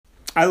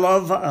I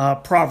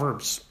love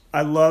Proverbs.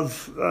 I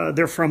love,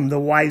 they're from the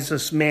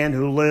wisest man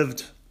who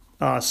lived,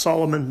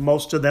 Solomon,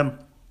 most of them.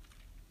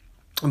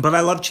 But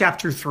I love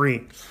chapter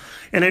 3.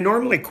 And I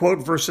normally quote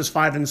verses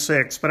 5 and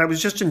 6, but I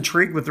was just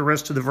intrigued with the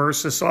rest of the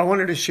verses. So I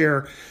wanted to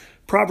share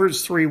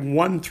Proverbs 3,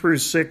 1 through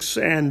 6,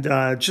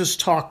 and just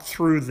talk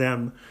through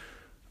them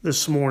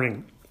this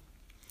morning.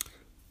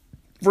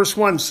 Verse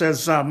 1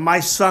 says,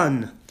 my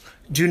son,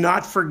 do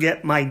not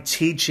forget my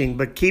teaching,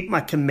 but keep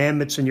my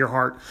commandments in your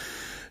heart.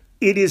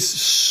 It is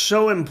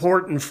so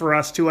important for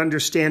us to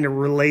understand a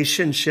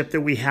relationship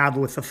that we have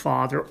with the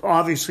Father.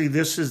 Obviously,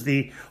 this is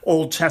the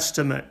Old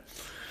Testament.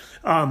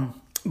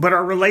 But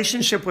our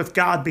relationship with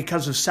God,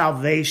 because of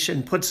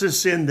salvation, puts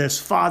us in this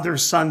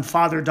father-son,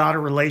 father-daughter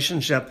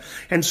relationship.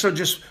 And so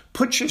just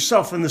put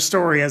yourself in the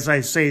story, as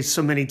I say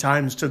so many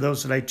times to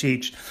those that I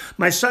teach.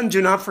 My son,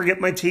 do not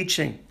forget my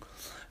teaching.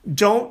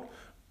 Don't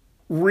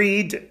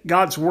read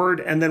God's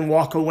word and then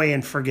walk away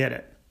and forget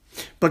it.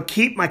 But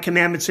keep my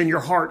commandments in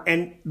your heart.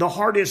 And the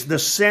heart is the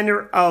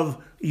center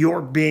of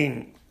your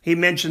being. He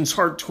mentions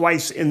heart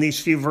twice in these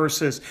few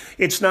verses.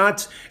 It's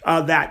not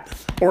that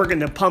organ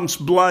that pumps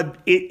blood.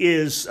 It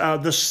is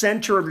the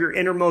center of your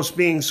innermost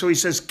being. So he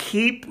says,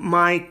 keep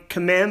my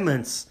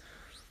commandments.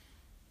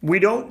 We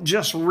don't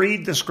just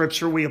read the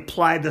scripture, we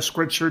apply the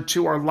scripture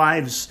to our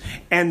lives.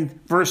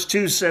 And verse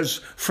 2 says,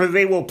 for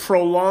they will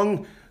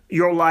prolong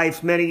your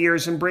life many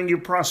years and bring you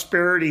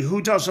prosperity. Who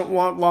doesn't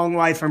want long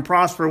life and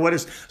prosper? What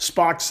does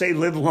Spock say?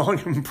 Live long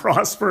and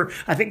prosper.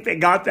 I think they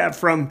got that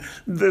from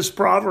this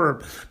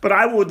proverb. But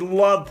I would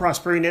love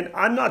prosperity. And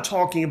I'm not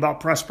talking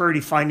about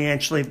prosperity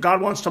financially. If God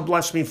wants to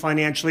bless me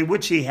financially,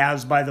 which he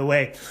has, by the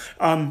way,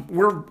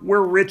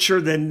 we're richer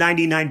than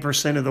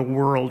 99% of the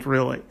world,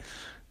 really.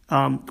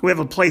 We have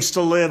a place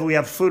to live. We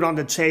have food on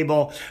the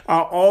table.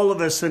 All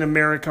of us in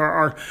America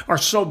are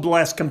so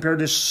blessed compared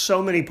to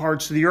so many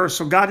parts of the earth.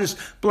 So God is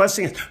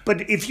blessing us.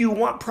 But if you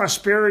want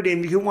prosperity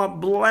and you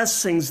want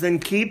blessings, then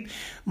keep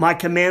my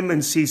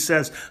commandments, he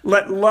says.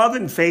 Let love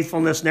and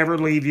faithfulness never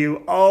leave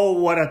you. Oh,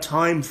 what a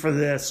time for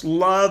this.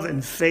 Love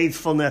and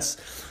faithfulness.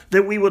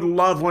 That we would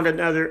love one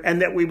another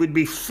and that we would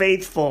be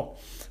faithful.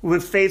 We're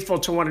faithful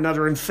to one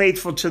another and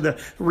faithful to the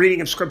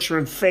reading of Scripture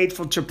and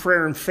faithful to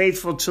prayer and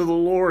faithful to the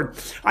Lord.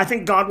 I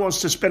think God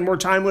wants to spend more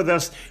time with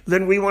us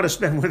than we want to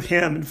spend with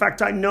him. In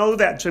fact, I know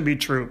that to be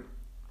true.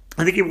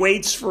 I think he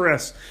waits for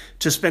us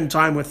to spend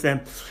time with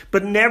them.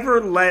 But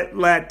never let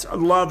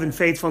love and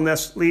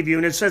faithfulness leave you.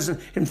 And it says,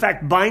 in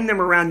fact, bind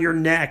them around your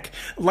neck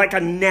like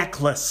a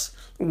necklace.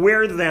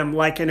 Wear them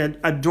like an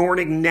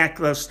adorning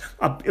necklace,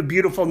 a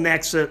beautiful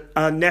necklace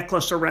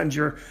around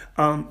your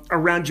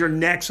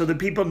neck, so that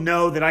people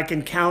know that I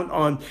can count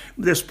on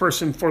this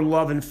person for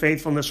love and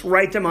faithfulness.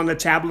 Write them on the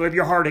tablet of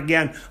your heart,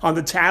 again, on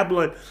the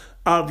tablet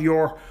of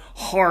your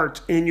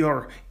heart in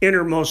your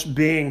innermost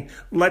being.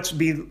 Let's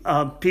be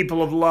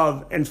people of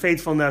love and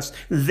faithfulness.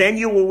 Then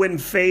you will win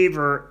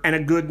favor and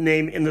a good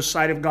name in the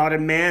sight of God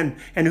and man.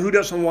 And who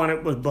doesn't want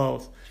it with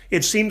both?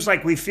 It seems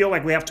like we feel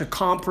like we have to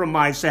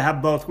compromise to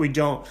have both. We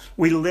don't.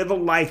 We live a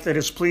life that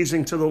is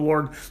pleasing to the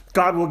Lord.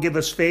 God will give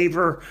us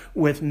favor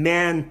with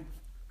man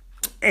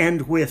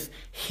and with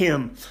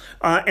him.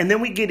 And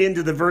then we get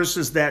into the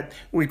verses that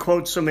we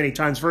quote so many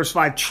times. Verse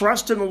 5,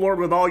 trust in the Lord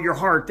with all your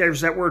heart.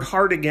 There's that word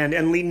heart again.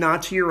 And lean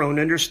not to your own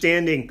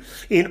understanding.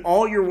 In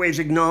all your ways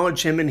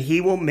acknowledge him and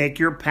he will make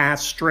your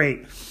path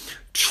straight.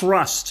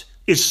 Trust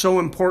is so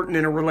important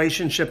in a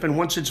relationship. And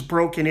once it's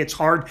broken, it's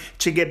hard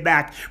to get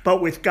back.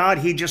 But with God,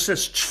 he just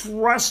says,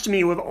 trust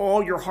me with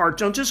all your heart.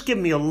 Don't just give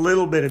me a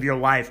little bit of your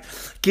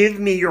life. Give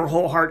me your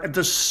whole heart at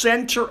the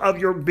center of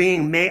your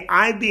being. May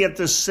I be at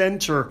the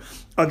center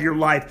of your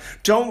life.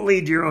 Don't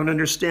lead to your own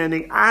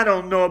understanding. I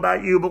don't know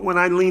about you, but when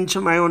I lean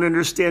to my own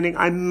understanding,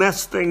 I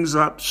mess things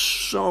up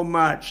so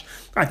much.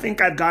 I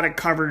think I've got it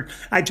covered.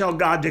 I tell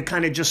God to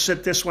kind of just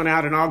sit this one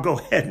out and I'll go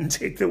ahead and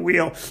take the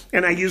wheel.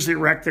 And I usually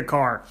wreck the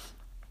car.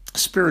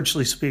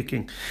 Spiritually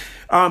speaking,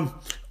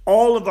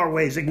 all of our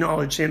ways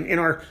acknowledge him in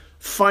our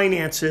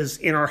finances,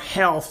 in our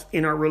health,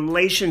 in our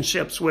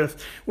relationships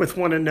with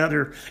one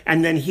another.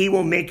 And then he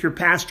will make your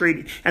path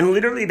straight. And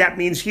literally that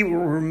means he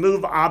will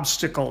remove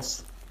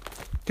obstacles.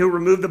 He'll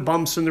remove the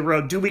bumps in the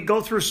road. Do we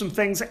go through some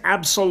things?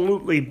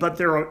 Absolutely. But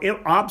there are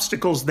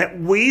obstacles that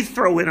we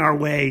throw in our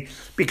way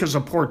because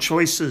of poor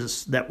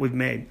choices that we've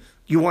made.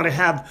 You want to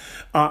have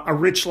a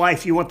rich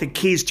life. You want the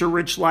keys to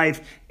rich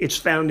life. It's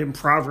found in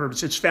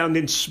Proverbs. It's found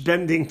in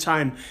spending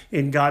time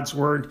in God's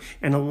word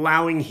and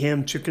allowing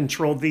him to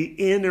control the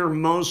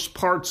innermost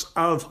parts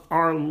of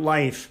our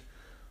life.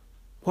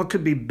 What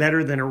could be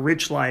better than a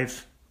rich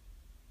life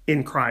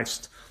in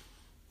Christ?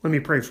 Let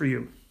me pray for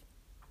you.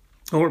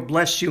 The Lord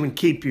bless you and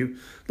keep you.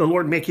 The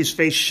Lord make his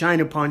face shine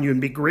upon you and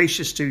be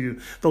gracious to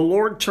you. The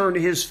Lord turn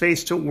his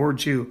face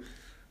towards you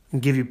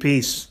and give you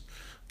peace.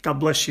 God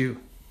bless you.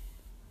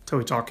 Till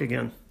we talk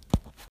again.